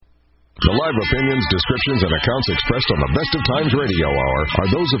The live opinions, descriptions, and accounts expressed on the Best of Times Radio Hour are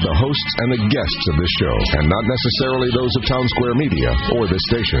those of the hosts and the guests of this show, and not necessarily those of Town Square Media or this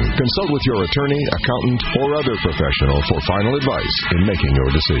station. Consult with your attorney, accountant, or other professional for final advice in making your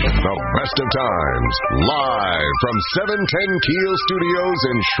decision. The Best of Times, live from 710 Keel Studios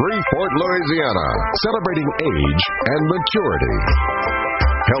in Shreveport, Louisiana, celebrating age and maturity.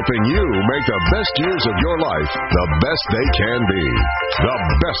 Helping you make the best years of your life the best they can be. The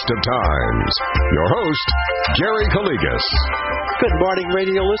Best of Times. Your host, Gary Calligas. Good morning,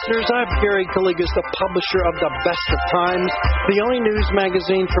 radio listeners. I'm Gary Calligas, the publisher of The Best of Times, the only news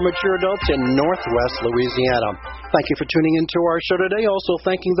magazine for mature adults in Northwest Louisiana. Thank you for tuning into our show today. Also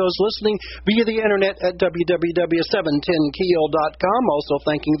thanking those listening via the internet at www.710keel.com. Also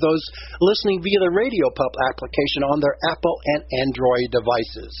thanking those listening via the Radio Pup application on their Apple and Android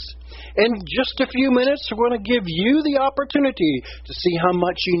devices. In just a few minutes, we're going to give you the opportunity to see how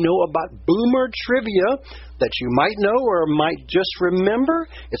much you know about Boomer trivia that you might know or might just remember.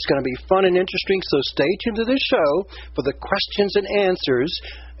 It's going to be fun and interesting, so stay tuned to this show for the questions and answers.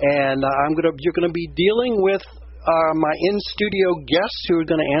 And you're going to be dealing with my in-studio guests who are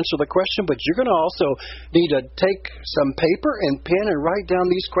going to answer the question, but you're going to also need to take some paper and pen and write down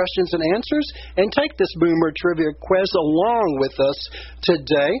these questions and answers and take this Boomer Trivia quiz along with us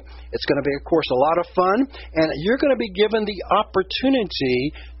today. It's going to be, of course, a lot of fun, and you're going to be given the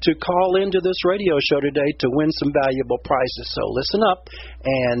opportunity to call into this radio show today to win some valuable prizes. So listen up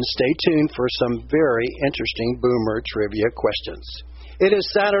and stay tuned for some very interesting Boomer Trivia questions. It is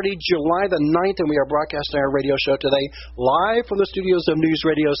Saturday, July the 9th, and we are broadcasting our radio show today live from the studios of News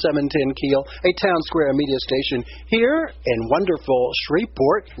Radio 710 Keel, a Town Square media station here in wonderful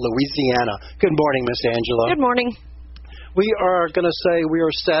Shreveport, Louisiana. Good morning, Miss Angela. Good morning. We are going to say we are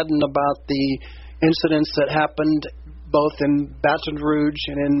saddened about the incidents that happened both in Baton Rouge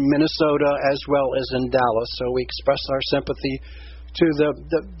and in Minnesota as well as in Dallas. So we express our sympathy to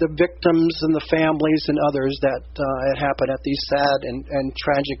the victims and the families and others that had happened at these sad and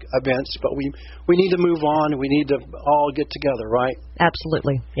tragic events. But we need to move on. We need to all get together, right?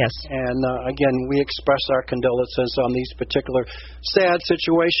 Absolutely, yes. And again, we express our condolences on these particular sad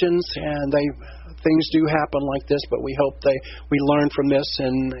situations, and things do happen like this, but we hope we learn from this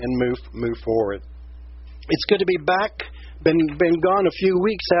and move forward. It's good to be back. Been gone a few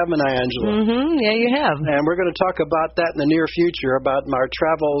weeks, haven't I, Angela? Mm-hmm. Yeah, you have. And we're going to talk about that in the near future, about our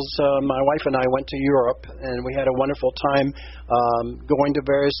travels. My wife and I went to Europe, and we had a wonderful time going to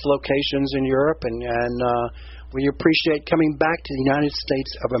various locations in Europe, and we appreciate coming back to the United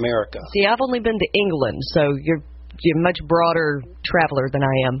States of America. See, I've only been to England, so you're a much broader traveler than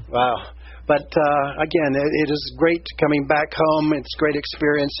I am. Wow. But, again, it is great coming back home. It's great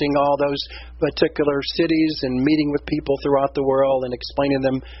experiencing all those particular cities and meeting with people throughout the world and explaining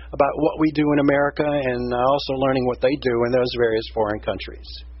them about what we do in America and also learning what they do in those various foreign countries.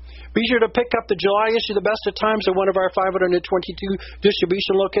 Be sure to pick up the July issue of the Best of Times at one of our 522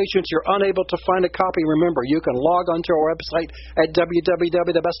 distribution locations. You're unable to find a copy. Remember, you can log onto our website at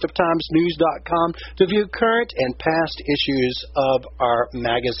www.thebestoftimesnews.com to view current and past issues of our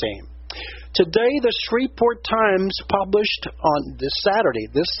magazine. Today, the Shreveport Times published on this Saturday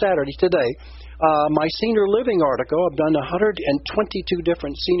today, my senior living article. I've done 122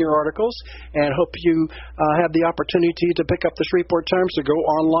 different senior articles, and hope you have the opportunity to pick up the Shreveport Times to go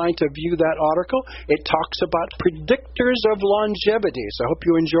online to view that article. It talks about predictors of longevity, so I hope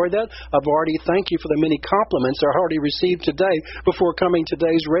you enjoyed that. I've already thanked you for the many compliments I already received today before coming to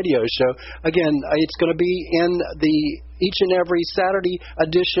today's radio show. Again, it's going to be in each and every Saturday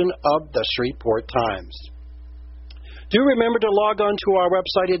edition of the Shreveport Times. Do remember to log on to our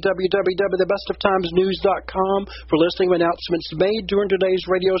website at www.thebestoftimesnews.com for listing of announcements made during today's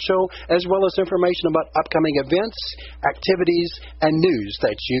radio show, as well as information about upcoming events, activities, and news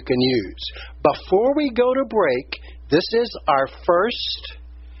that you can use. Before we go to break, this is our first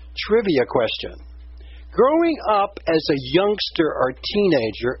trivia question. Growing up as a youngster or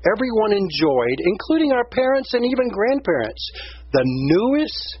teenager, everyone enjoyed, including our parents and even grandparents, the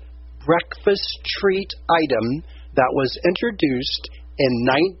newest breakfast treat item that was introduced in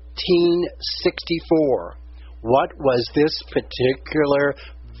 1964. What was this particular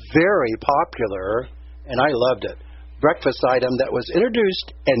very popular, and I loved it, breakfast item that was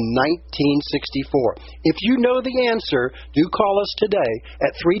introduced in 1964? If you know the answer, do call us today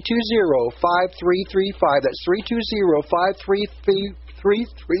at 320-5335. That's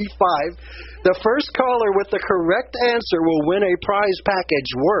 320-5335. The first caller with the correct answer will win a prize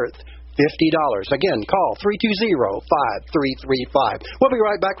package worth $50. Again, call 320-5335. We'll be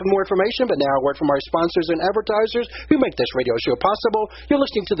right back with more information, but now a word from our sponsors and advertisers who make this radio show possible. You're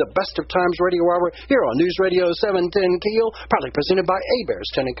listening to the Best of Times Radio Hour here on News Radio 710 Keel, proudly presented by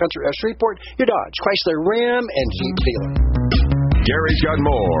Heberts Town & Country of Shreveport, your Dodge, Chrysler, Ram, and Jeep dealer. Gary's got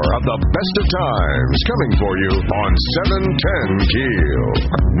more of the Best of Times coming for you on 710 Keel.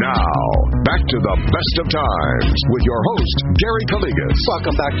 Now, back to the Best of Times with your host, Gary Calligas.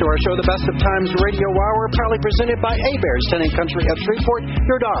 Welcome back to our show, the Best of Times Radio Hour, proudly presented by Heberts Town & Country of Shreveport,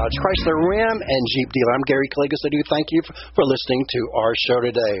 your Dodge, Chrysler, Ram, and Jeep dealer. I'm Gary Calligas. I do thank you for listening to our show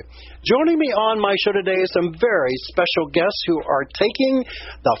today. Joining me on my show today is some very special guests who are taking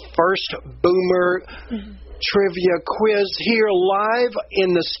the first Boomer Trivia Quiz here live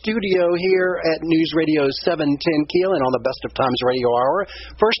in the studio here at News Radio 710 Keel and on the Best of Times Radio Hour.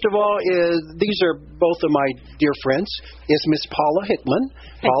 First of all, these are both of my dear friends. Is Miss Paula Hickman.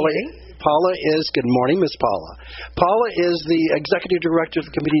 Paula is, good morning, Miss Paula. Paula is the Executive Director of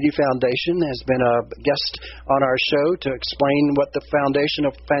the Community Foundation, has been a guest on our show to explain what the foundation,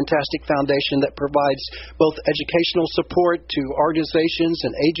 a fantastic foundation that provides both educational support to organizations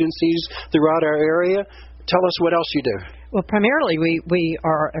and agencies throughout our area. Tell us what else you do. Well, primarily we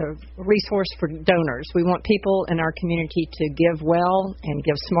are a resource for donors. We want people in our community to give well and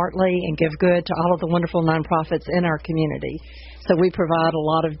give smartly and give good to all of the wonderful nonprofits in our community. So we provide a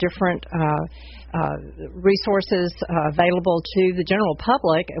lot of different resources available to the general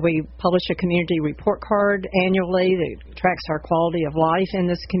public. We publish a community report card annually that tracks our quality of life in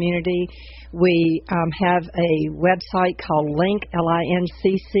this community. We have a website called lincc.us,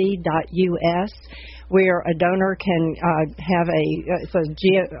 where a donor can have a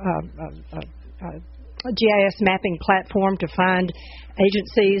GIS mapping platform to find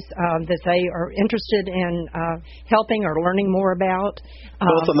agencies that they are interested in helping or learning more about.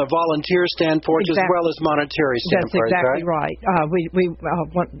 Both on the volunteer standpoint as well as monetary standpoint. That's exactly right. We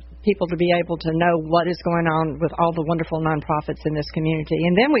want people to be able to know what is going on with all the wonderful nonprofits in this community.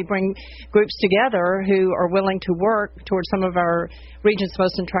 And then we bring groups together who are willing to work towards some of our region's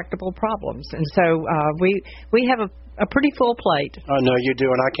most intractable problems. And so we have a pretty full plate. I know you do,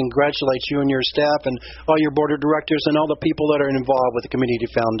 and I congratulate you and your staff and all your board of directors and all the people that are involved with the Community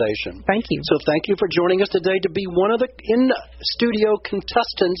Foundation. Thank you. So thank you for joining us today to be one of the in-studio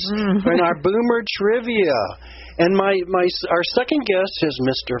contestants in our Boomer Trivia. And our second guest is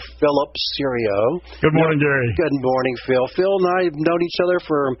Mr. Philip Serio. Good morning, Gary. Good morning, Phil. Phil and I have known each other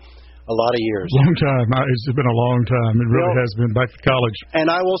for a lot of years. Long time. It's been a long time. It really has been, back to college. And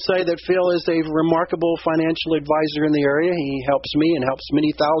I will say that Phil is a remarkable financial advisor in the area. He helps me and helps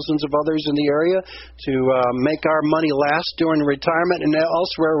many thousands of others in the area to make our money last during retirement and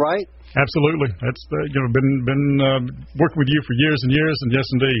elsewhere, right? Absolutely. That's been working with you for years and years, and yes,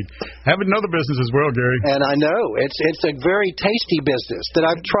 indeed. Having another business as well, Gary. And I know it's a very tasty business that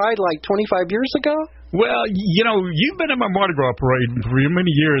I've tried like 25 years ago. Well, you've been in my Mardi Gras parade for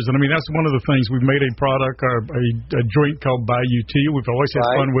many years, and I mean that's one of the things. We've made a product, a drink called Bayou Tea. We've always had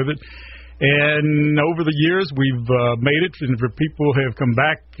fun with it. And over the years, we've made it, and people have come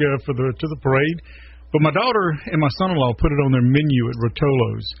back to the parade. But my daughter and my son-in-law put it on their menu at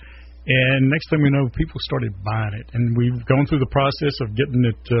Rotolo's. And next thing we know, people started buying it. And we've gone through the process of getting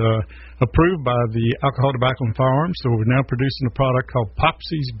it approved by the Alcohol, Tobacco, and Firearms. So we're now producing a product called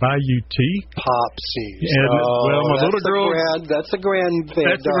Popsy's Bayou Tea. Popsy's. And, well, my little girl. That's a grand thing.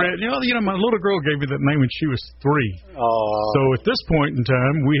 That's a grand. My little girl gave me that name when she was 3. So at this point in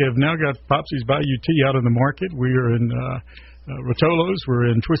time, we have now got Popsy's Bayou Tea out in the market. We are in Rotolo's.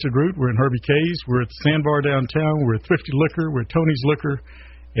 We're in Twisted Root. We're in Herbie K's. We're at the Sandbar downtown. We're at Thrifty Liquor. We're at Tony's Liquor.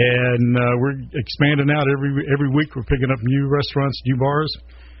 And we're expanding out every week. We're picking up new restaurants, new bars,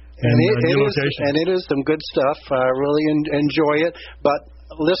 and new locations. And it is some good stuff. I really enjoy it. But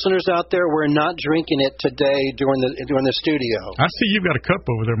listeners out there, we're not drinking it today during the studio. I see you've got a cup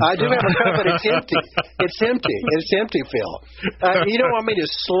over there. I do have a cup, but it's empty. It's empty. It's empty, Phil. You don't want me to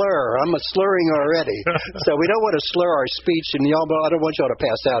slur. I'm slurring already. So we don't want to slur our speech, and I don't want y'all to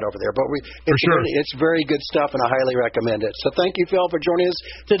pass out over there. But it's very good stuff, and I highly recommend it. So thank you, Phil, for joining us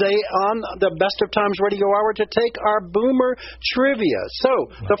today on the Best of Times Radio Hour to take our Boomer Trivia. So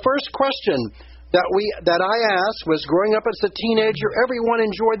the first question that I asked was, growing up as a teenager, everyone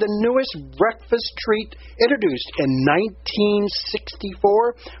enjoyed the newest breakfast treat introduced in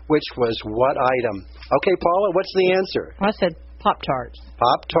 1964, which was what item? Okay, Paula, what's the answer? I said Pop-Tarts.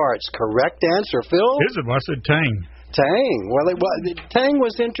 Pop-Tarts, correct answer. Phil? Is it? I said Tang. Tang. Well, Tang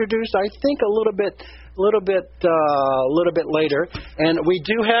was introduced, I think, a little bit little bit later. And we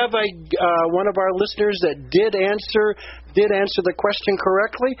do have one of our listeners that did answer the question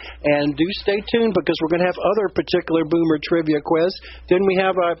correctly. And do stay tuned because we're going to have other particular Boomer trivia quiz. Then we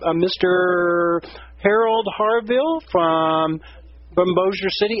have a Mr. Harold Harville from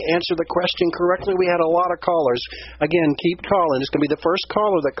Bossier City answer the question correctly. We had a lot of callers. Again, keep calling. It's going to be the first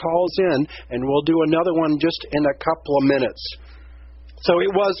caller that calls in, and we'll do another one just in a couple of minutes. So it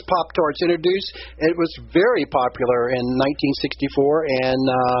was Pop-Tarts introduced. It was very popular in 1964, and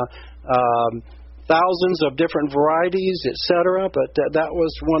thousands of different varieties, etc. But that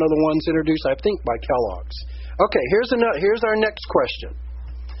was one of the ones introduced, I think, by Kellogg's. Okay, here's our next question.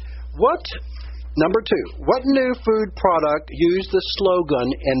 Number 2, what new food product used the slogan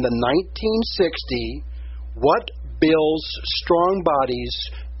in the 1960, "What builds strong bodies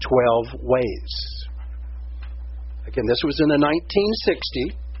 12 ways"? Again, this was in the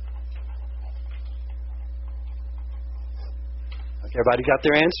 1960. Okay, everybody got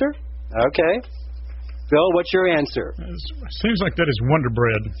their answer? Okay. Phil, what's your answer? It seems like that is Wonder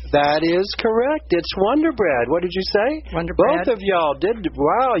Bread. That is correct. It's Wonder Bread. What did you say? Wonder Bread. Both of y'all did.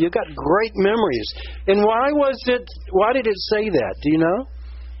 Wow, you got great memories. And why did it say that? Do you know?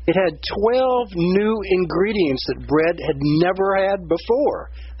 It had 12 new ingredients that bread had never had before.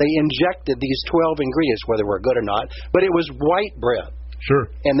 They injected these 12 ingredients, whether they were good or not, but it was white bread.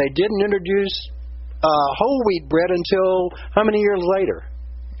 Sure. And they didn't introduce whole wheat bread until how many years later?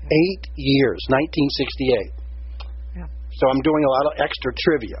 8 years, 1968. Yeah. So I'm doing a lot of extra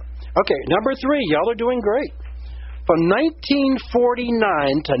trivia. Okay, number 3, y'all are doing great. From 1949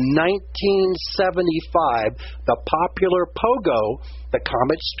 to 1975, the popular Pogo, the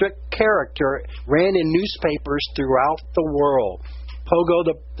comic strip character, ran in newspapers throughout the world. Pogo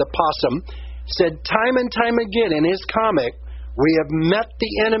the possum said time and time again in his comic, "We have met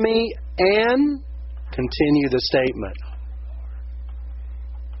the enemy," and continue the statement.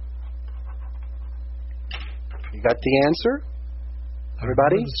 You got the answer?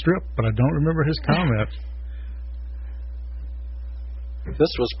 Everybody? I remember the strip, but I don't remember his comment.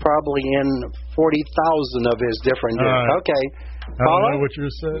 This was probably in 40,000 of his different... Okay. I don't know what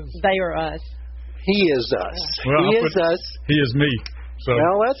yours says. They are us. He is us. Well, he is us. He is me. So.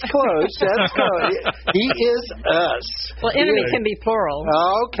 Well, that's close. That's close. He is us. Well, enemy can be plural.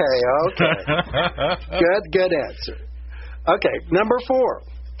 Okay. Good answer. Okay, number 4.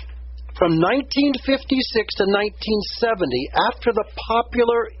 From 1956 to 1970, after the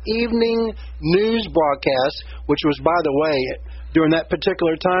popular evening news broadcast, which was, by the way, during that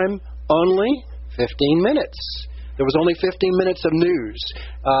particular time, only 15 minutes. There was only 15 minutes of news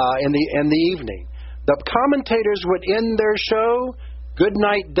in the evening. The commentators would end their show, "Good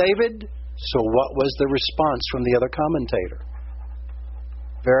night, David." So what was the response from the other commentator?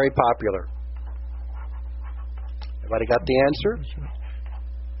 Very popular. Everybody got the answer?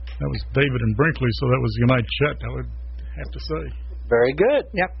 That was David and Brinkley, so that was Unite Chet, I would have to say. Very good.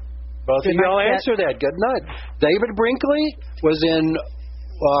 Yep. Both of y'all answer that. Good night. David Brinkley was in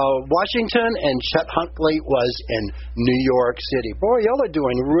Washington, and Chet Huntley was in New York City. Boy, y'all are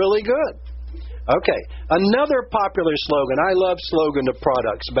doing really good. Okay, another popular slogan. I love slogan of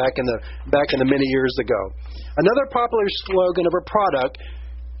products back in the many years ago. Another popular slogan of a product.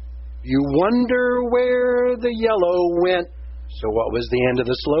 You wonder where the yellow went. So what was the end of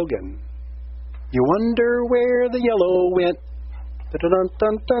the slogan? You wonder where the yellow went.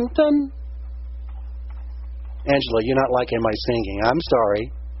 Dun-dun-dun-dun-dun. Angela, you're not liking my singing. I'm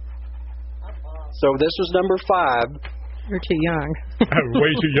sorry. So this was number 5. You're too young. I'm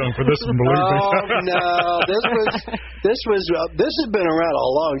way too young for this one, believe me. Oh no, this has been around a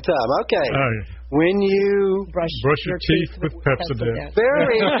long time. Okay. When you brush your teeth with Pepsodent.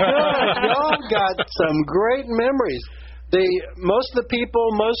 Very good. Y'all got some great memories. Most of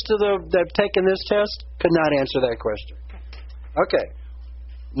that have taken this test could not answer that question. Okay.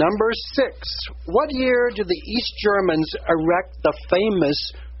 Number 6. What year did the East Germans erect the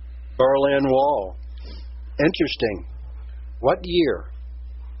famous Berlin Wall? Interesting. What year?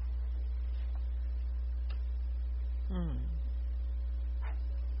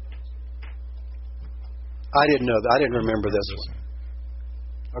 I didn't know that. I didn't remember this one.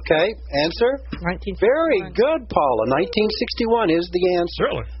 Okay, answer? 1961. Very good, Paula. 1961 is the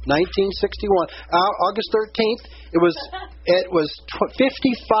answer. Really? 1961. August 13th. It was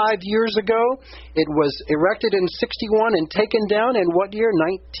 55 years ago. It was erected in 61 and taken down in what year?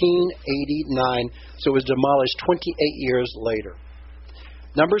 1989. So it was demolished 28 years later.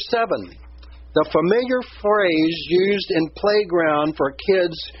 Number 7. The familiar phrase used in playground for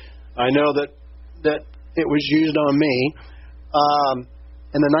kids. I know that it was used on me.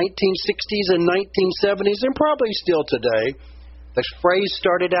 in the 1960s and 1970s, and probably still today, the phrase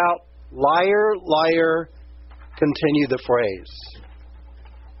started out, liar, liar, continue the phrase.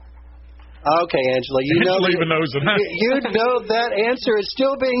 Okay, Angela, you know that answer is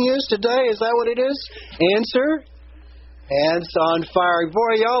still being used today. Is that what it is? Answer? Hands on fire.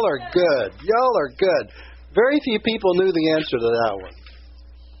 Boy, y'all are good. Y'all are good. Very few people knew the answer to that one.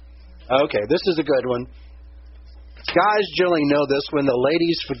 Okay, this is a good one. Guys generally know this one. The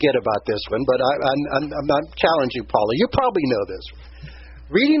ladies forget about this one, but I'm not challenging you, Paula. You probably know this one.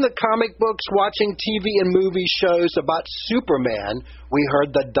 Reading the comic books, watching TV and movie shows about Superman, we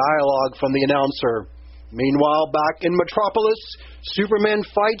heard the dialogue from the announcer. Meanwhile, back in Metropolis, Superman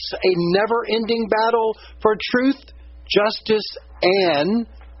fights a never-ending battle for truth, justice, and,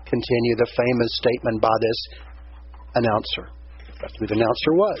 continue the famous statement by this announcer. That's who the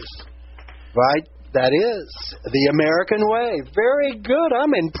announcer was. Right? That is the American way. Very good.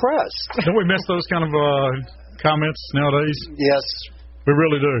 I'm impressed. Don't we miss those kind of comments nowadays? Yes. We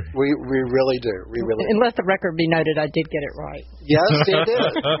really do. We really do. We really and let the record be noted, I did get it right. Yes, you did.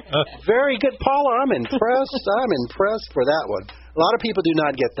 Very good, Paula. I'm impressed. I'm impressed for that one. A lot of people do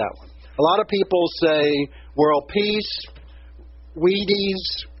not get that one. A lot of people say world peace,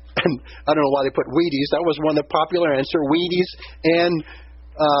 Wheaties, and I don't know why they put Wheaties. That was one of the popular answer, Wheaties, and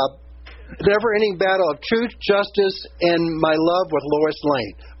never-ending battle of truth, justice, and my love with Lois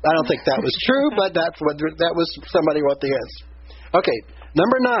Lane. I don't think that was true, but that was somebody wrote the answer. Okay,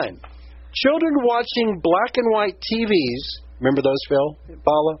 number 9. Children watching black and white TVs. Remember those, Phil,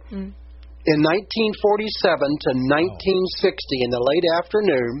 Paula? Mm. In 1947 to 1960, in the late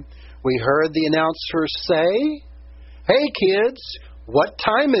afternoon, we heard the announcer say, "Hey, kids, what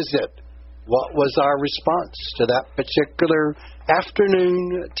time is it?" What was our response to that particular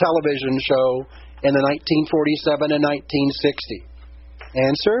afternoon television show in the 1947 and 1960?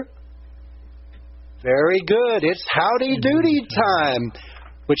 Answer? Very good. It's Howdy Doody Time,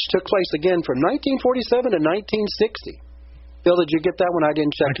 which took place again from 1947 to 1960. Phil, did you get that one? I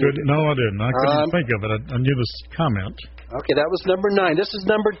didn't check. No, I didn't. I couldn't think of it. I knew this comment. Okay, that was number 9. This is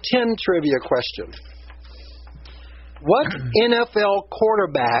number 10 trivia question. What NFL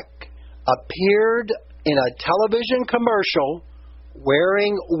quarterback appeared in a television commercial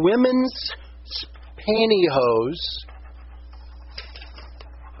wearing women's pantyhose?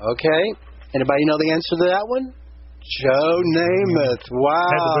 Okay. Anybody know the answer to that one? Joe Namath.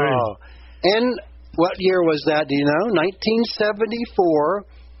 Wow. And what year was that? Do you know? 1974.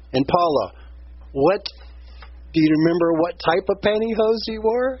 And Paula, do you remember what type of pantyhose he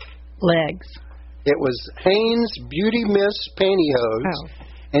wore? Legs. It was Hanes Beauty Mist pantyhose. Oh.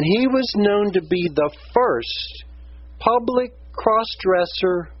 And he was known to be the first public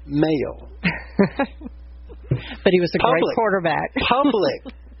cross-dresser male. But he was a great quarterback.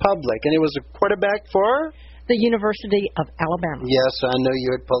 Public. And it was a quarterback for? The University of Alabama. Yes, I know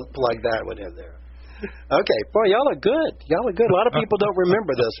you had plugged that one in there. Okay. Boy, y'all are good. Y'all are good. A lot of people don't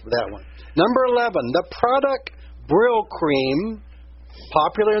remember that one. Number 11, the product Brill Cream,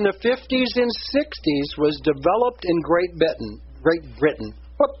 popular in the 50s and 60s, was developed in Great Britain,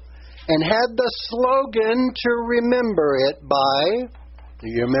 and had the slogan to remember it by, do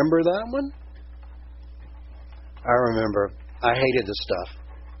you remember that one? I remember. I hated the stuff.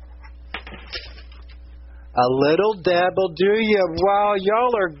 A little dab will do you. Wow,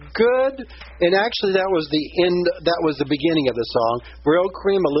 y'all are good. And actually, that was the end. That was the beginning of the song. Brill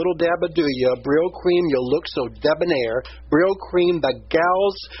Cream, a little dab will do you. Brill Cream, you'll look so debonair. Brill Cream, the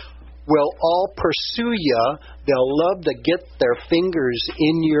gals will all pursue you. They'll love to get their fingers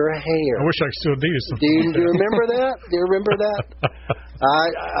in your hair. I wish I could still do Do something. you remember that? Do you remember that?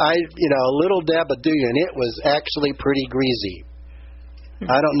 A little dab will do you, and it was actually pretty greasy.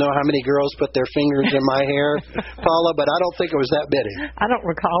 I don't know how many girls put their fingers in my hair, Paula, but I don't think it was that many. I don't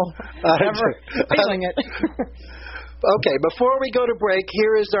recall ever feeling it. Okay, before we go to break,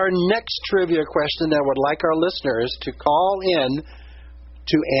 here is our next trivia question that I would like our listeners to call in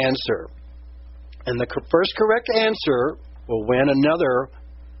to answer. And the first correct answer will win another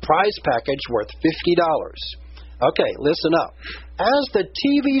prize package worth $50. Okay, listen up. As the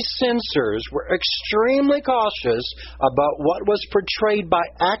TV censors were extremely cautious about what was portrayed by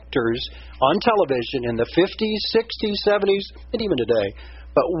actors on television in the 50s, 60s, 70s, and even today,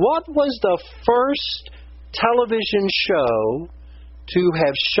 but what was the first television show to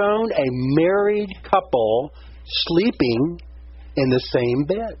have shown a married couple sleeping in the same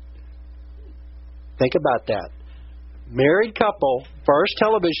bed? Think about that. Married couple, first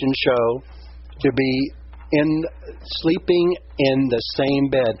television show to be sleeping in the same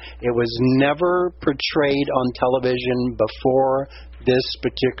bed. It was never portrayed on television before this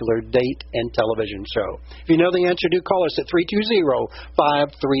particular date and television show. If you know the answer, do call us at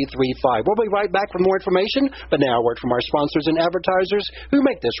 320-5335. We'll be right back with more information, but now a word from our sponsors and advertisers who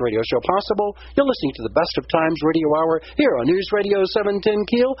make this radio show possible. You're listening to the Best of Times Radio Hour here on News Radio 710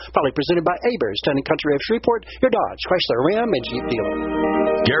 Keel, probably presented by Abers, Town and Country of Shreveport, your Dodge, Chrysler, Ram, and Jeep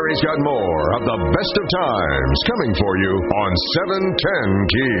dealer. Gary's got more of the Best of Times coming for you on 710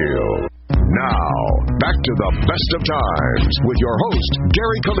 Keel. Now, back to the Best of Times with your host,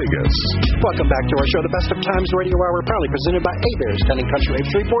 Gary Calligas. Welcome back to our show, the Best of Times Radio Hour, proudly presented by Abers, Town and Country of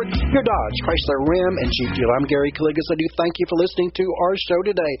Shreveport, your Dodge, Chrysler, Ram, and Jeep dealer. I'm Gary Calligas. I do thank you for listening to our show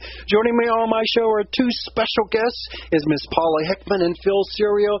today. Joining me on my show are two special guests, is Miss Paula Hickman and Phil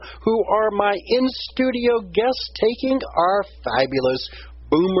Serio, who are my in-studio guests taking our fabulous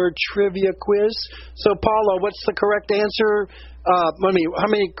Boomer Trivia Quiz. So, Paula, what's the correct answer? How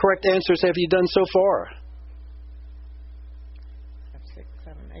many correct answers have you done so far? 6,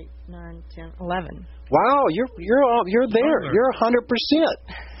 7, 8, 9, 10, 11. Wow, you're there. You're 100%.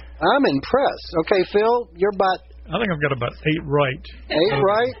 I'm impressed. Okay, Phil, you're about. I think I've got about 8 right. 8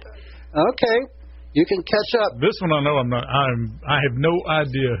 right. Okay, you can catch up. This one I know I'm not. I have no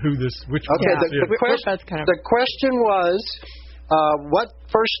idea which one. Okay, is. The question was, what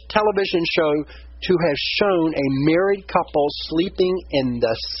first television show to have shown a married couple sleeping in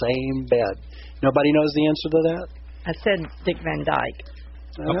the same bed? Nobody knows the answer to that? I said Dick Van Dyke.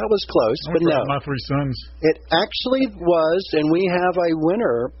 That was close, but no. My 3 sons. It actually was, and we have a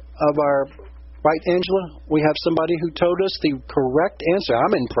winner of our... Right, Angela? We have somebody who told us the correct answer.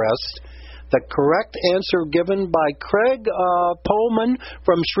 I'm impressed. The correct answer given by Craig Pullman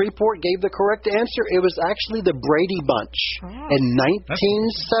from Shreveport gave the correct answer. It was actually the Brady Bunch. In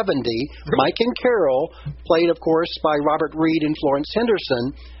 1970, Mike and Carol, played, of course, by Robert Reed and Florence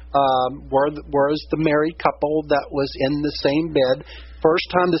Henderson, was the married couple that was in the same bed.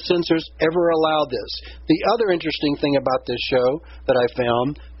 First time the censors ever allowed this. The other interesting thing about this show that I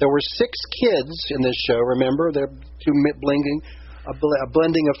found, there were 6 kids in this show. Remember, they're a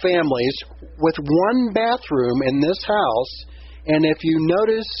blending of families with one bathroom in this house. And if you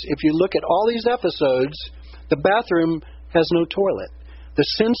look at all these episodes, the bathroom has no toilet. The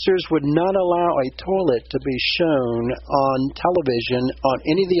censors would not allow a toilet to be shown on television on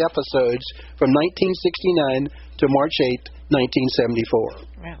any of the episodes from 1969 to March 8,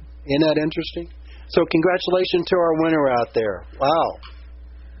 1974. Wow. Isn't that interesting? So congratulations to our winner out there. Wow.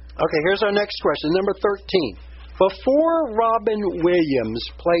 Okay, here's our next question, number 13. Before Robin Williams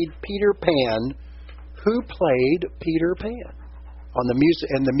played Peter Pan, who played Peter Pan on the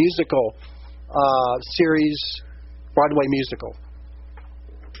musical series, Broadway musical?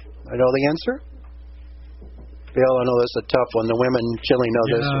 I know the answer. Bill, I know that's a tough one. The women chilly know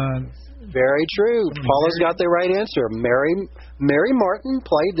this one. Very true. Paula's got the right answer. Mary Martin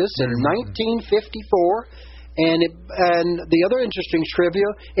played this in 1954. And the other interesting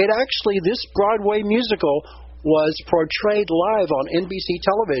trivia, this Broadway musical was portrayed live on NBC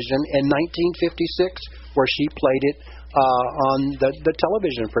television in 1956, where she played it on the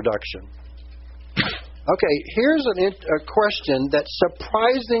television production. Okay, here's a question that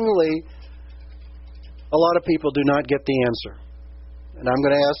surprisingly a lot of people do not get the answer. And I'm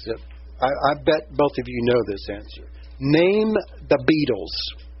going to ask it. I bet both of you know this answer. Name the Beatles.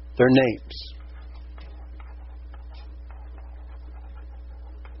 Their names.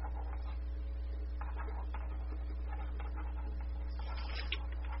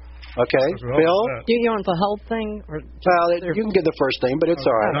 Okay, Bill? Do you want the whole thing? Or you can get the first name, but it's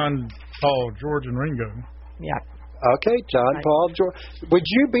all right. John, Paul, George, and Ringo. Yeah. Okay, John, Paul, George. Would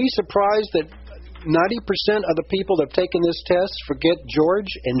you be surprised that 90% of the people that have taken this test forget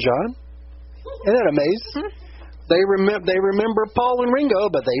George and John? Isn't that amazing? They remember Paul and Ringo,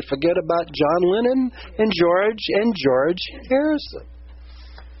 but they forget about John Lennon and George Harrison.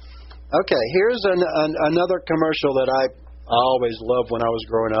 Okay, here's another commercial that I always loved when I was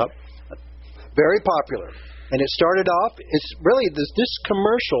growing up. Very popular. And it started off, this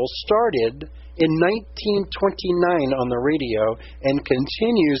commercial started in 1929 on the radio and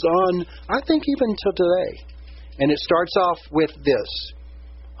continues on, I think, even till today. And it starts off with this.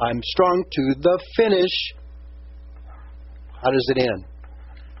 I'm strong to the finish. How does it end?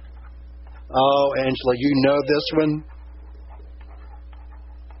 Oh, Angela, you know this one?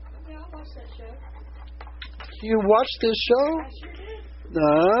 Yeah, I watched that show. You watched this show? I sure did.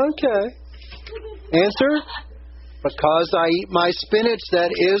 Okay. Answer? Because I eat my spinach.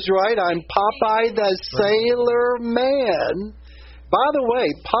 That is right. I'm Popeye the Sailor Man. By the way,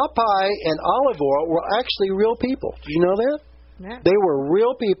 Popeye and Olive Oyl were actually real people. Did you know that? Yeah. They were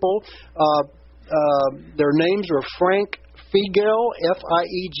real people. Their names were Frank Fiegel,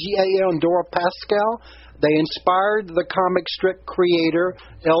 F-I-E-G-A-L, and Dora Pascal. They inspired the comic strip creator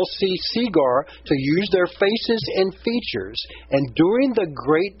L.C. Segar to use their faces and features. And during the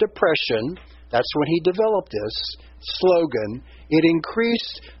Great Depression, that's when he developed this slogan, it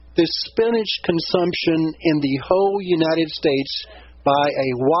increased the spinach consumption in the whole United States by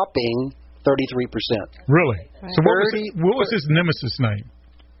a whopping 33%. Really? So what was his nemesis name?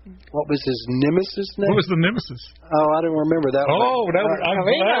 What was his nemesis name? What was the nemesis? Oh, I don't remember that one. Oh,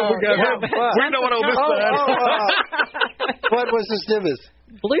 we know what Ole Miss said. What was his nemesis?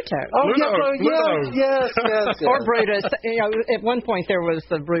 Bluto. Oh, yes. Or Brutus. At one point there was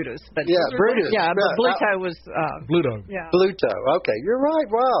the Brutus. But Brutus. Yeah, but Bluto was... Bluto. Yeah. Bluto. Okay, you're right.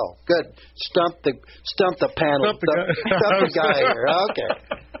 Wow. Good. Stump the panel. Stump the guy here.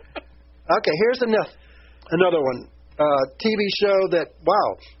 Okay, here's another one. TV show that,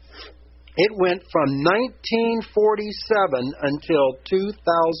 wow, it went from 1947 until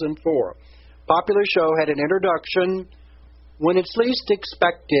 2004. Popular show had an introduction. When it's least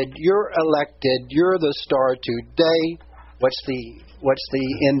expected, you're elected. You're the star today. What's the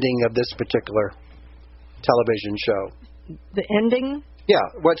ending of this particular television show? The ending? Yeah.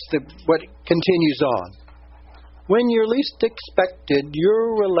 What continues on? When you're least expected,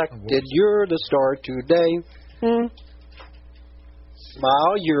 you're elected. You're the star today.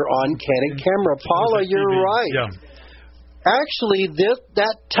 Smile, you're on candid camera. Paula, you're right. Yeah. Actually,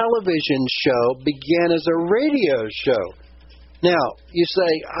 that television show began as a radio show. Now, you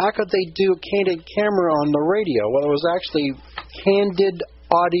say, how could they do candid camera on the radio? Well, it was actually candid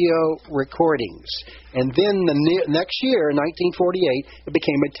audio recordings. And then the next year, in 1948, it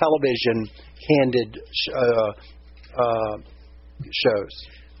became a television candid shows.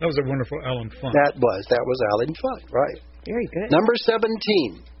 That was a wonderful Alan Funk. That was Alan Funk, right? Very good. Number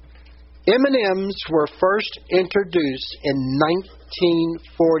 17. M&Ms were first introduced in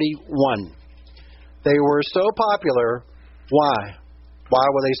 1941. They were so popular. Why? Why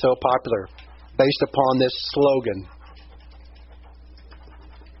were they so popular? Based upon this slogan.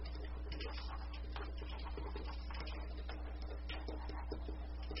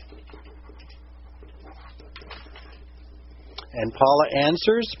 And Paula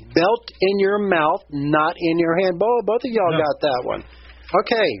answers, belt in your mouth, not in your hand. Both of y'all got that one.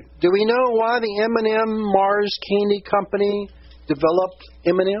 Okay, do we know why the M&M Mars Candy Company developed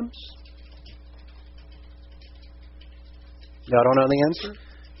M&Ms? Y'all don't know the answer?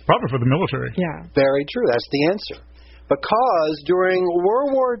 Probably for the military. Yeah. Very true. That's the answer. Because during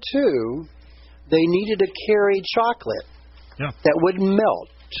World War II, they needed to carry chocolate that would melt.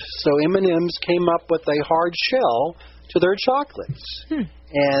 So M&Ms came up with a hard shell to their chocolates.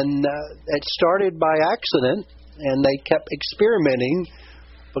 And it started by accident, and they kept experimenting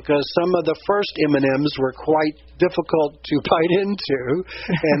because some of the first M&Ms were quite difficult to bite into,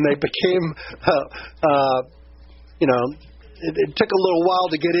 and they became, it took a little while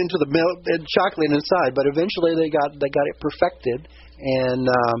to get into the milk and chocolate inside, but eventually they got it perfected. And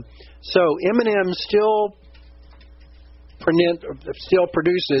so M&M still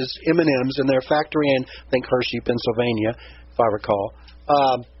produces M&Ms in their factory in, I think, Hershey, Pennsylvania, if I recall.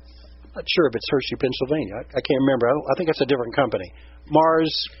 I'm not sure if it's Hershey, Pennsylvania. I can't remember. I think it's a different company.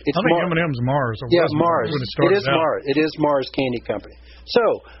 Mars. I think M&M's Mars. Yeah, Mars. It is Mars. It is Mars Candy Company.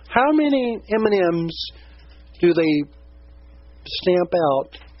 So, how many M&Ms do they stamp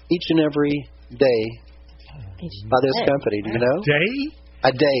out each and every day by this company? Do you know?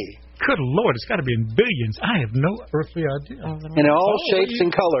 A day. Good Lord, it's got to be in billions. I have no earthly idea. In all shapes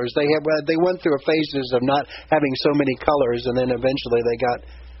and colors. They went through phases of not having so many colors, and then eventually they got.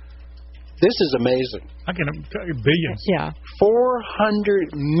 This is amazing. I can tell you billions. Yeah.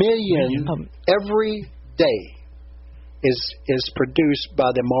 400 million every day is produced by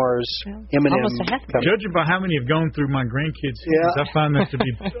the Mars M&M company. Judging by how many have gone through my grandkids' hands, I find that to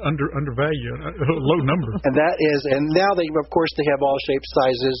be undervalued, a low number. And that is, and now they have all shapes,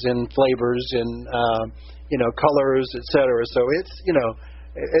 sizes, and flavors, and colors, etc. So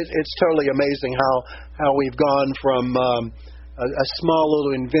it's totally amazing how we've gone from a small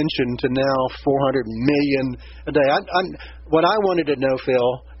little invention to now 400 million a day. What I wanted to know,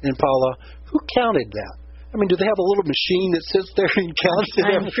 Phil and Paula, who counted that? I mean, do they have a little machine that sits there and counts it?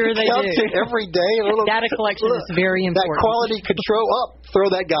 I'm sure they do. It every day. Data collection is very important. That quality control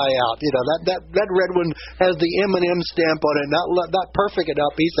throw that guy out. That red one has the M&M stamp on it. Not perfect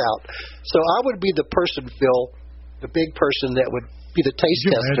enough. He's out. So I would be the person, Phil, the big person that would be the taste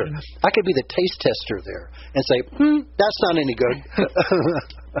tester. I could be the taste tester there and say, that's not any good.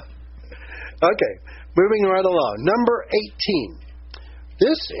 Okay, moving right along. Number 18.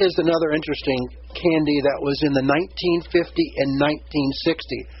 This is another interesting candy that was in the 1950 and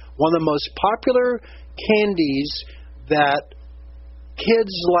 1960. One of the most popular candies that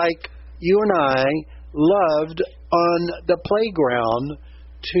kids like you and I loved on the playground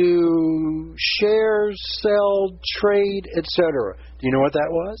to share, sell, trade, etc. Do you know what that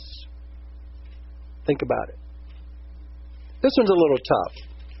was? Think about it. This one's a little tough.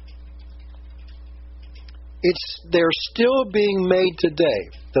 They're still being made today,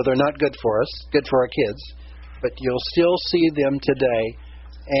 though they're not good for us, good for our kids, but you'll still see them today.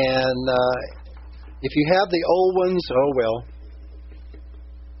 And if you have the old ones, oh well.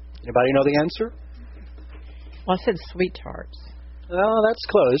 Anybody know the answer? Well, I said sweet tarts. Oh, that's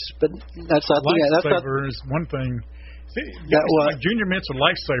close, but that's not the answer. Lifesaver is one thing. See, like Junior Mints are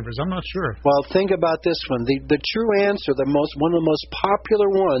lifesavers. I'm not sure. Well, think about this one. The true answer, one of the most popular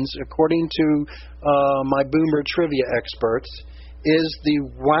ones, according to my Boomer trivia experts, is the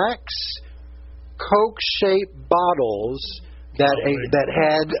wax Coke-shaped bottles that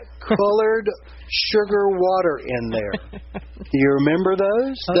had colored sugar water in there. Do you remember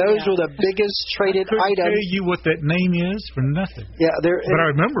those? Those were the biggest traded items. I couldn't tell you what that name is for nothing. Yeah, but I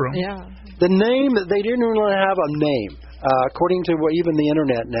remember them. Yeah. The name, they didn't really have a name. According to even the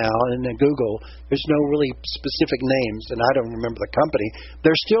internet now and Google, there's no really specific names, and I don't remember the company.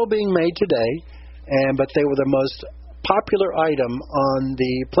 They're still being made today, but they were the most popular item on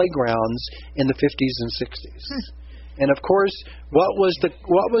the playgrounds in the 50s and 60s. And of course, what was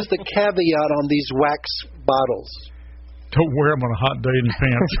the caveat on these wax bottles? Don't wear them on a hot day in your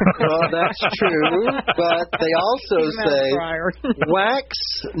pants. Well, that's true, but they also say wax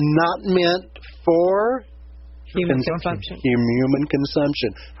not meant for human consumption. Human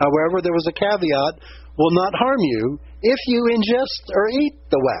consumption. However, there was a caveat: will not harm you if you ingest or eat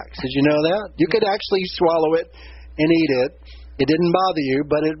the wax. Did you know that? You could actually swallow it and eat it. It didn't bother you,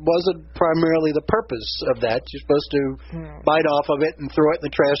 but it wasn't primarily the purpose of that. You're supposed to bite off of it and throw it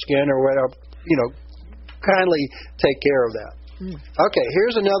in the trash can or whatever. Kindly take care of that. Okay,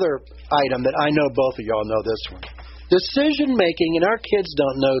 here's another item that I know both of y'all know this one. Decision making, and our kids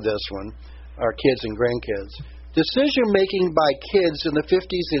don't know this one, our kids and grandkids. Decision making by kids in the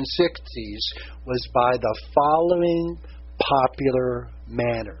 50s and 60s was by the following popular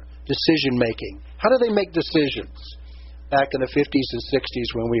manner. Decision making. How do they make decisions? Back in the 50s and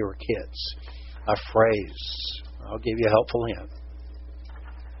 60s when we were kids. A phrase. I'll give you a helpful hint.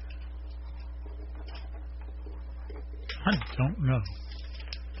 I don't know.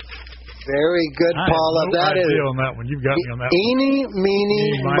 Very good, Paula. That is on that one. You've got me on that one. Eeny,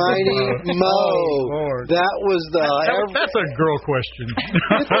 meeny, miny, mo. That was the. That's a girl question.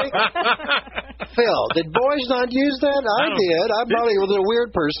 Phil, did boys not use that? I did. I probably was a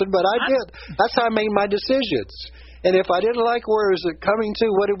weird person, but I did. That's how I made my decisions. And if I didn't like where it was coming to,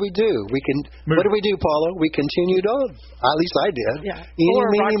 what did we do? What did we do, Paula? We continued on. At least I did. Yeah. Eeny,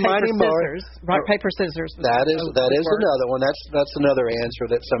 meeny, miny, mo. Rock, paper, scissors. That is another one. That's another answer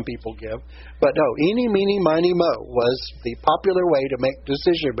that some people give. But no, eeny, meeny, miny, mo was the popular way to make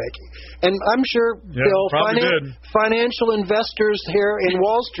decision making. And I'm sure, Bill, financial investors here in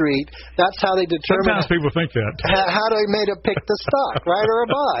Wall Street, that's how they determine. Sometimes people think that. How they made a pick the stock, right, or a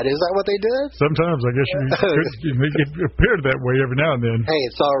buy. Is that what they did? Sometimes, I guess it appeared that way every now and then. Hey,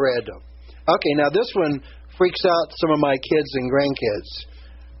 it's all random. Okay, now this one freaks out some of my kids and grandkids.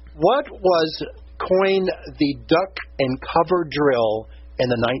 What was coined the duck and cover drill in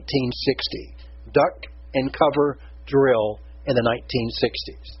the 1960s? Duck and cover drill in the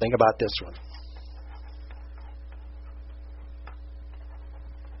 1960s. Think about this one.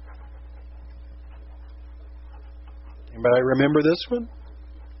 Anybody remember this one?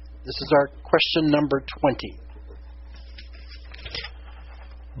 This is our question number 20.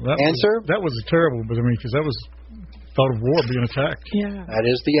 Answer? That was terrible, but because that was thought of war being attacked. Yeah. That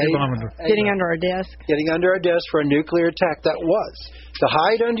is the getting under a desk. Getting under a desk for a nuclear attack. That was to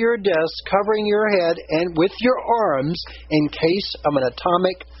hide under your desk, covering your head and with your arms in case of an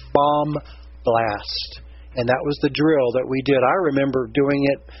atomic bomb blast. And that was the drill that we did. I remember doing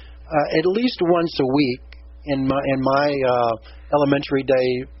it at least once a week in my elementary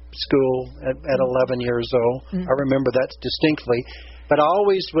day school at 11 years old. I remember that distinctly. But I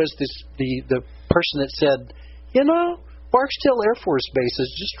always was the person that said, Barksdale Air Force Base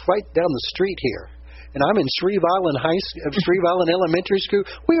is just right down the street here. And I'm in Shreve Island Elementary School.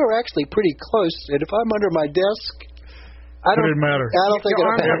 We were actually pretty close. And if I'm under my desk, It didn't matter. I don't think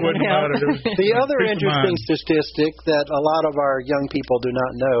it wouldn't matter. The other interesting statistic that a lot of our young people do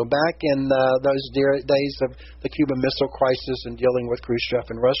not know, back in those days of the Cuban Missile Crisis and dealing with Khrushchev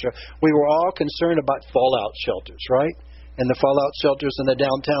in Russia, we were all concerned about fallout shelters, right? And the fallout shelters in the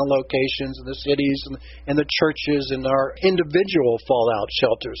downtown locations, in the cities, and the churches, and our individual fallout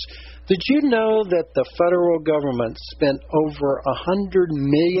shelters. Did you know that the federal government spent over $100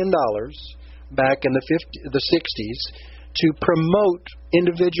 million back in the 60s to promote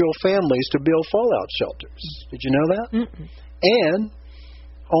individual families to build fallout shelters? Did you know that? Mm-mm. And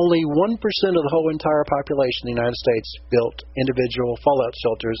only 1% of the whole entire population in the United States built individual fallout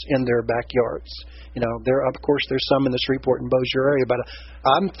shelters in their backyards. You know, of course, there's some in the Shreveport and Bossier area, but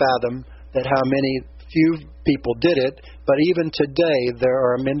I'm fathom that how many few people did it. But even today, there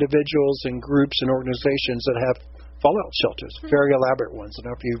are individuals and groups and organizations that have fallout shelters, very elaborate ones. I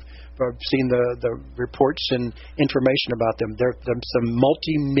don't know if you've seen the reports and information about them. They're some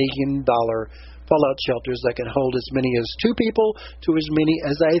multi-million-dollar fallout shelters that can hold as many as 2 people to as many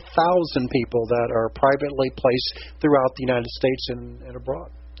as 1,000 people that are privately placed throughout the United States and abroad.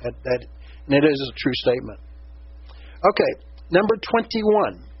 And it is a true statement. Okay, number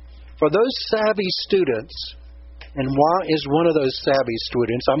 21. For those savvy students, and Juan is one of those savvy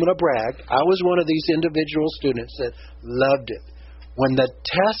students, I'm going to brag, I was one of these individual students that loved it. When the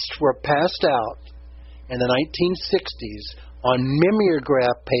tests were passed out in the 1960s on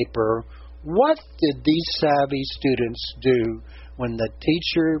mimeograph paper, what did these savvy students do when the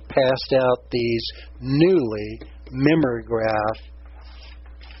teacher passed out these newly mimeograph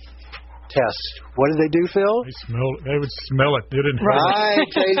tests? What did they do, Phil? They would smell it, didn't they? Right,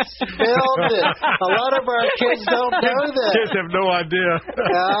 they smelled it. A lot of our kids don't know that. Kids have no idea.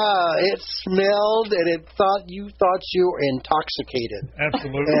 It smelled, and it thought you were intoxicated.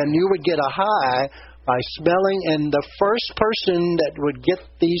 Absolutely. And you would get a high by smelling, and the first person that would get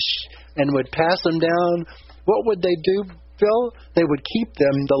these and would pass them down, what would they do, Phil? They would keep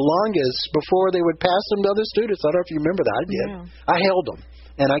them the longest before they would pass them to other students. I don't know if you remember that. I did. Yeah. I held them,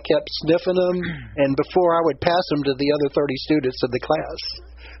 and I kept sniffing them, and before I would pass them to the other 30 students of the class.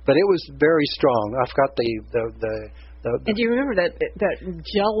 But it was very strong. I've got the And do you remember that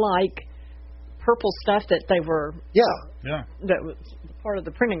gel-like purple stuff that they were? Yeah. That was part of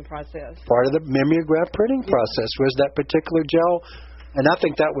the printing process. Part of the mimeograph printing process was that particular gel. And I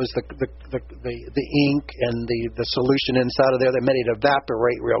think that was the ink and the solution inside of there that made it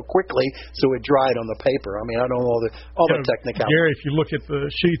evaporate real quickly, so it dried on the paper. I mean, I don't know all the technicalities. Gary, if you look at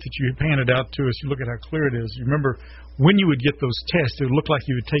the sheet that you handed out to us, you look at how clear it is. You remember when you would get those tests, it would look like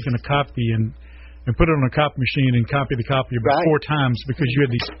you had taken a copy and put it on a copy machine and copy the copy about 4 times because you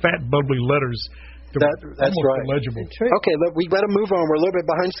had these fat, bubbly letters. That's right. Illegible. Okay, look, we've got to move on. We're a little bit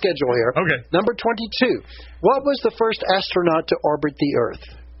behind schedule here. Okay. Number 22. What was the first astronaut to orbit the Earth?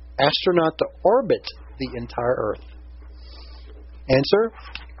 Astronaut to orbit the entire Earth. Answer?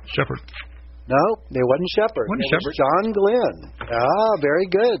 Shepard. No, it wasn't Shepard. Wasn't Shepard? John Glenn. Ah, very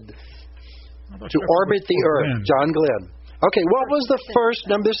good. To orbit the Earth, John Glenn. Okay, what was the first,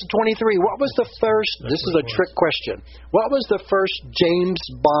 number, this is 23, what was the first, this is a trick question, what was the first James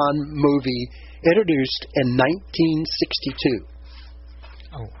Bond movie introduced in 1962?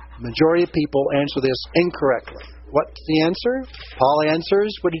 Majority of people answer this incorrectly. What's the answer? Paul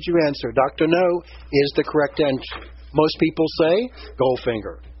answers. What did you answer? Dr. No is the correct answer. Most people say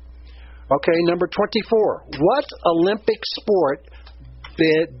Goldfinger. Okay, number 24. What Olympic sport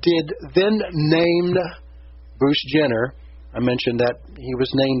did then named Bruce Jenner, I mentioned that he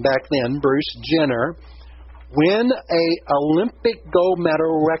was named back then, Bruce Jenner, win a Olympic gold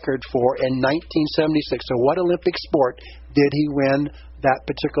medal record for in 1976. So what Olympic sport did he win that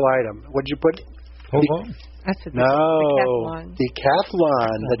particular item? What did you put? Polo? Decathlon.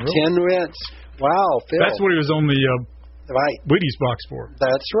 The 10 minutes. Wow, Phil. That's what he was on the Wheaties box for.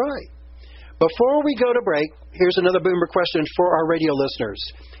 That's right. Before we go to break, here's another boomer question for our radio listeners.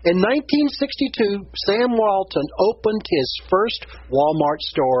 In 1962, Sam Walton opened his first Walmart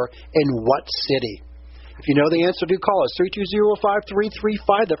store in what city? If you know the answer, do call us,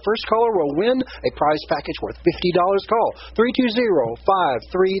 320-5335. The first caller will win a prize package worth $50. Call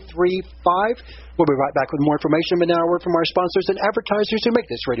 320-5335. We'll be right back with more information, but now a word from our sponsors and advertisers who make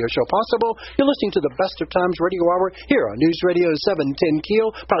this radio show possible. You're listening to the Best of Times Radio Hour here on News Radio 710 Keel,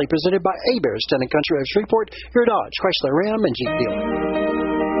 proudly presented by A-Bears, Town and Country of Shreveport, your Dodge, Chrysler, Ram, and Jeep dealer.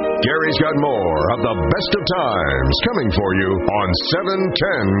 Gary's got more of the Best of Times coming for you on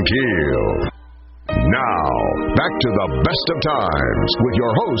 710 Keel. Now, back to the Best of Times with your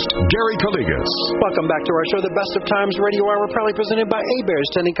host, Gary Calligas. Welcome back to our show, the Best of Times Radio Hour, proudly presented by A-Bears,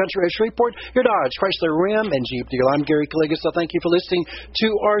 Tending Country at Shreveport, your Dodge, Chrysler, Ram, and Jeep dealer. I'm Gary Calligas, so thank you for listening to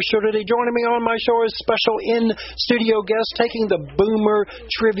our show today. Joining me on my show is special in-studio guest taking the Boomer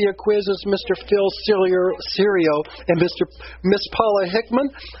Trivia Quiz is Mr. Phil Serio and Miss Paula Hickman.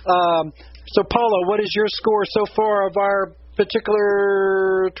 So, Paula, what is your score so far of our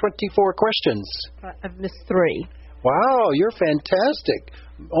particular 24 questions? I've missed 3. Wow, you're fantastic.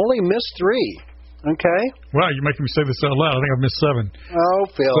 Only missed 3. Okay. Wow, you're making me say this out loud. I think I've missed 7. Oh,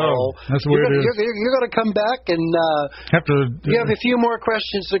 Phil. So, that's the way it is. You're going to come back and you have a few more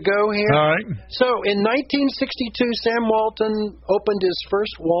questions to go here. All right. So, in 1962, Sam Walton opened his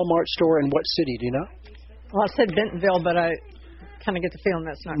first Walmart store in what city? Do you know? Well, I said Bentonville, but I kind of get the feeling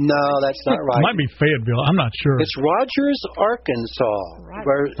that's not correct. No, that's not right. It might be Fayetteville. I'm not sure. It's Rogers, Arkansas.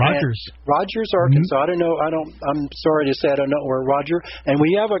 Rogers, Arkansas. I don't know. I'm sorry to say I don't know where Roger. And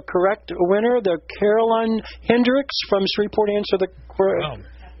we have a correct winner, the Carolyn Hendricks from Shreveport. Answer the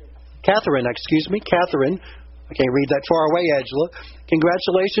Catherine. Catherine. I can't read that far away, Angela.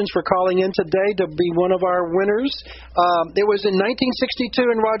 Congratulations for calling in today to be one of our winners. It was in 1962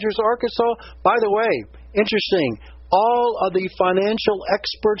 in Rogers, Arkansas. By the way, interesting. All of the financial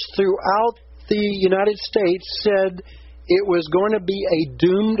experts throughout the United States said it was going to be a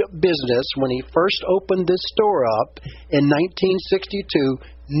doomed business when he first opened this store up in 1962.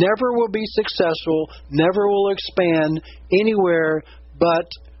 Never will be successful, never will expand anywhere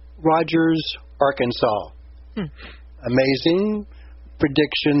but Rogers, Arkansas. Amazing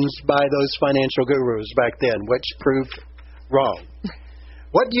predictions by those financial gurus back then, which proved wrong.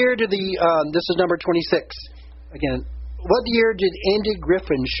 What year did this is number 26. Again, what year did Andy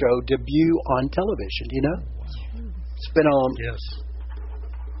Griffin's show debut on television? Do you know? It's been on. Yes.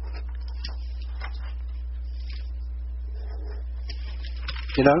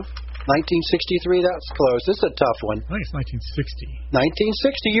 You know? 1963, that's close. This is a tough one. I think it's 1960.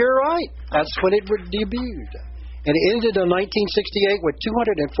 1960, you're right. That's when it debuted. And it ended in 1968 with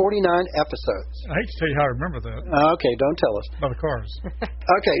 249 episodes. I hate to tell you how I remember that. Okay, don't tell us. By the cars.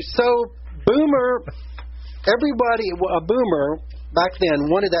 Okay, so Boomer... a Boomer back then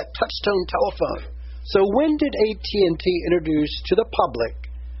wanted that touch-tone telephone. So when did AT&T introduce to the public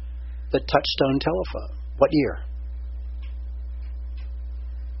the touch-tone telephone? What year?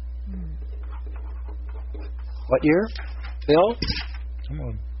 What year? Phil? Come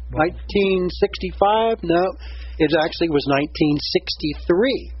on. 1965? No. It actually was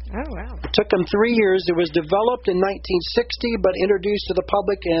 1963. Oh, wow. It took them 3 years. It was developed in 1960, but introduced to the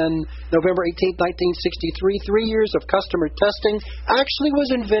public in November 18, 1963. 3 years of customer testing. Actually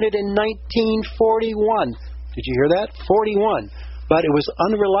was invented in 1941. Did you hear that? 41. But it was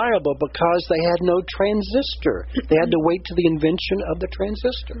unreliable because they had no transistor. They had to wait to the invention of the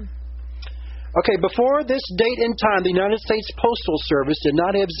transistor. Okay, before this date and time, the United States Postal Service did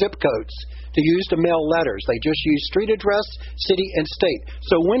not have zip codes to use to mail letters. They just used street address, city, and state.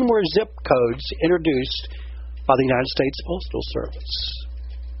 So when were zip codes introduced by the United States Postal Service?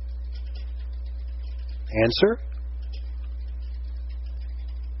 Answer?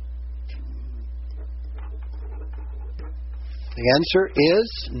 The answer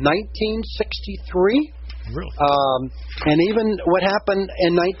is 1963. Really? And even what happened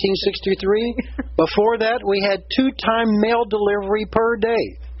in 1963, before that we had 2-time mail delivery per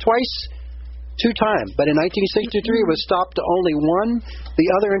day. Twice, 2 times. But in 1963 it was stopped to only 1. The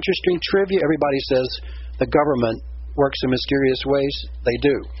other interesting trivia, everybody says the government works in mysterious ways. They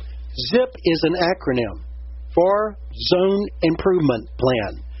do. ZIP is an acronym for Zone Improvement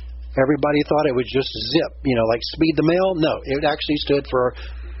Plan. Everybody thought it was just ZIP, like speed the mail. No, it actually stood for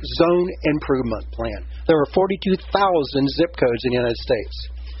Zone Improvement Plan. There were 42,000 zip codes in the United States.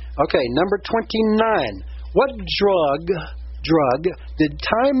 Okay, number 29. What drug did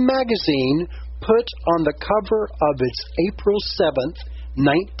Time magazine put on the cover of its April 7th,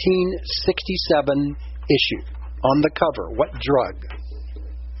 1967 issue? On the cover, what drug?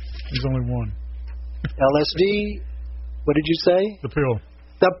 There's only one. LSD? What did you say? The pill.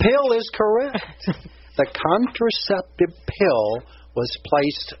 The pill is correct. The contraceptive pill was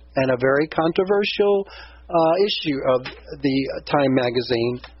placed in a very controversial issue of the Time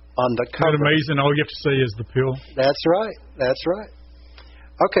magazine on the cover. Isn't that amazing? All you have to say is the pill. That's right. That's right.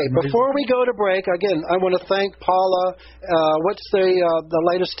 Okay, before we go to break, again, I want to thank Paula. What's the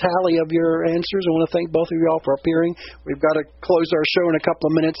latest tally of your answers? I want to thank both of you all for appearing. We've got to close our show in a couple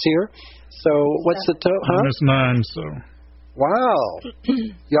of minutes here. So what's the total? Huh? It's 9, so... Wow.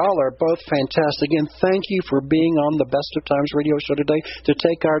 Y'all are both fantastic. Again, thank you for being on the Best of Times radio show today to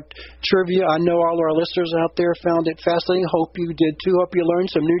take our trivia. I know all our listeners out there found it fascinating. Hope you did too. Hope you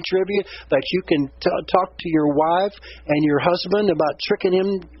learned some new trivia that you can talk to your wife and your husband about tricking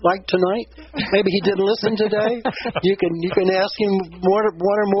him like tonight. Maybe he didn't listen today. You can ask him one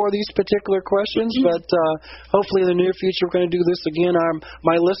or more of these particular questions, but hopefully in the near future we're going to do this again.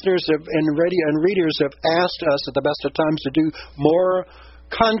 My listeners and readers have asked us at the Best of Times to do more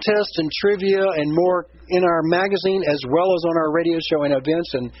contests and trivia and more in our magazine as well as on our radio show and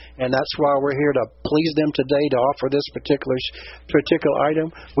events, and that's why we're here to please them today to offer this particular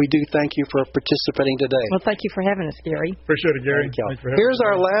item. We do thank you for participating today. Well, thank you for having us, Gary. Appreciate it, Gary. Here's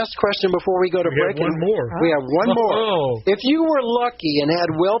our last question before we go to break. We have one more. We have one more. If you were lucky and had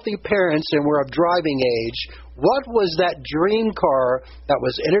wealthy parents and were of driving age, what was that dream car that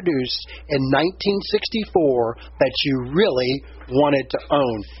was introduced in 1964 that you really wanted to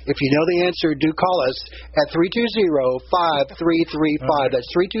own? If you know the answer, do call us at 320-5335. That's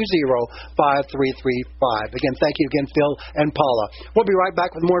 320-5335. Again, thank you again, Phil and Paula. We'll be right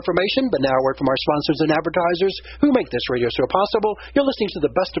back with more information, but now a word from our sponsors and advertisers who make this radio show possible. You're listening to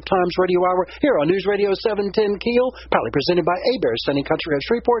the Best of Times Radio Hour here on News Radio 710 Keel, proudly presented by Heberts Sending Country of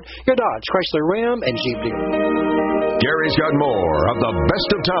Shreveport, your Dodge, Chrysler, Ram, and Jeep dealer. Gary's got more of the Best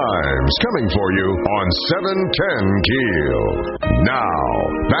of Times coming for you on 710 Keel. Now,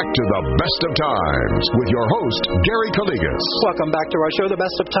 back to the Best of Times with your host, Gary Calligas. Welcome back to our show, the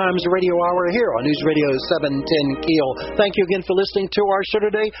Best of Times Radio Hour here on News Radio 710 Keel. Thank you again for listening to our show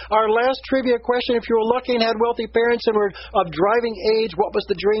today. Our last trivia question, if you were lucky and had wealthy parents and were of driving age, what was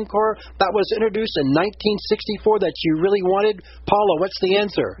the dream car that was introduced in 1964 that you really wanted? Paula, what's the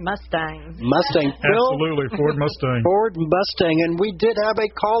answer? Mustang. Phil? Absolutely, Ford Mustang. Ford Mustang. And we did have a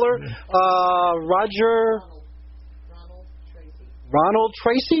caller, Ronald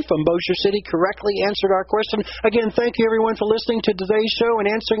Tracy from Bossier City correctly answered our question. Again, thank you everyone for listening to today's show and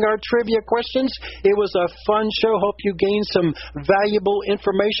answering our trivia questions. It was a fun show. Hope you gained some valuable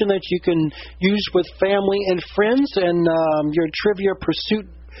information that you can use with family and friends and your trivia pursuit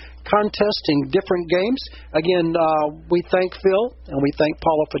contest in different games. Again, we thank Phil and we thank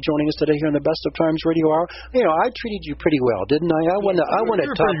Paula for joining us today here on the Best of Times Radio Hour. You know, I treated you pretty well, didn't I? I won a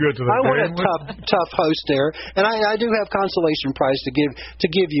tough host there, and I do have consolation prize to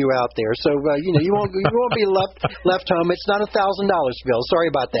give you out there. So you won't be left home. It's not $1,000, Phil.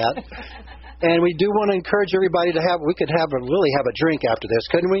 Sorry about that. And we do want to encourage everybody to we could really have a drink after this,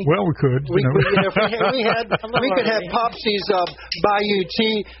 couldn't we? Well, we could. We could have Popsies Bayou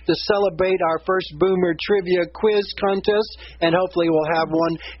Tea to celebrate our first Boomer Trivia Quiz contest, and hopefully we'll have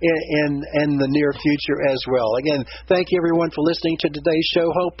one in the near future as well. Again, thank you everyone for listening to today's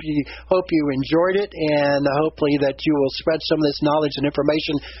show. Hope you enjoyed it, and hopefully that you will spread some of this knowledge and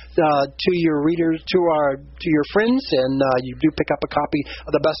information to your readers, to your friends, and you do pick up a copy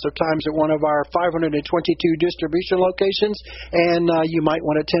of the Best of Times at one of our 522 distribution locations, and you might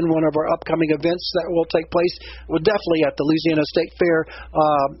want to attend one of our upcoming events that will take place. Well, definitely at the Louisiana State Fair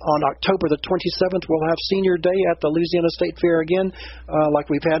on October the 27th. We'll have Senior Day at the Louisiana State Fair again, like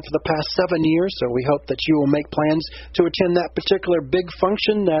we've had for the past 7 years. So we hope that you will make plans to attend that particular big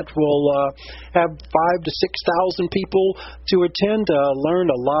function that will have 5,000 to 6,000 people to attend to learn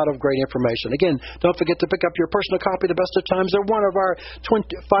a lot of great information. Again, don't forget to pick up your personal copy of the Best of Times at one of our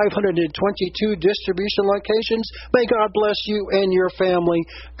 522 distribution locations. May God bless you and your family.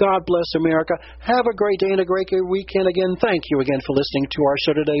 God bless America. Have a great day and a great weekend. Again, thank you again for listening to our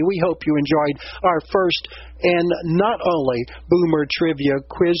show today. We hope you enjoyed our first and not only Boomer Trivia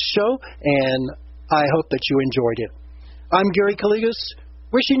Quiz show, and I hope that you enjoyed it. I'm Gary Calligas,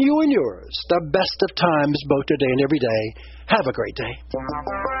 wishing you and yours the best of times both today and every day. Have a great day.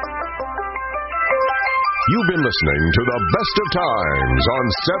 You've been listening to the Best of Times on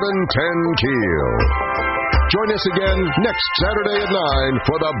 710 Keel. Join us again next Saturday at 9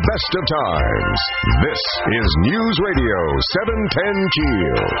 for the Best of Times. This is News Radio 710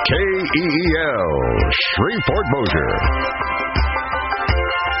 Keel, KEEL, Shreveport Bossier.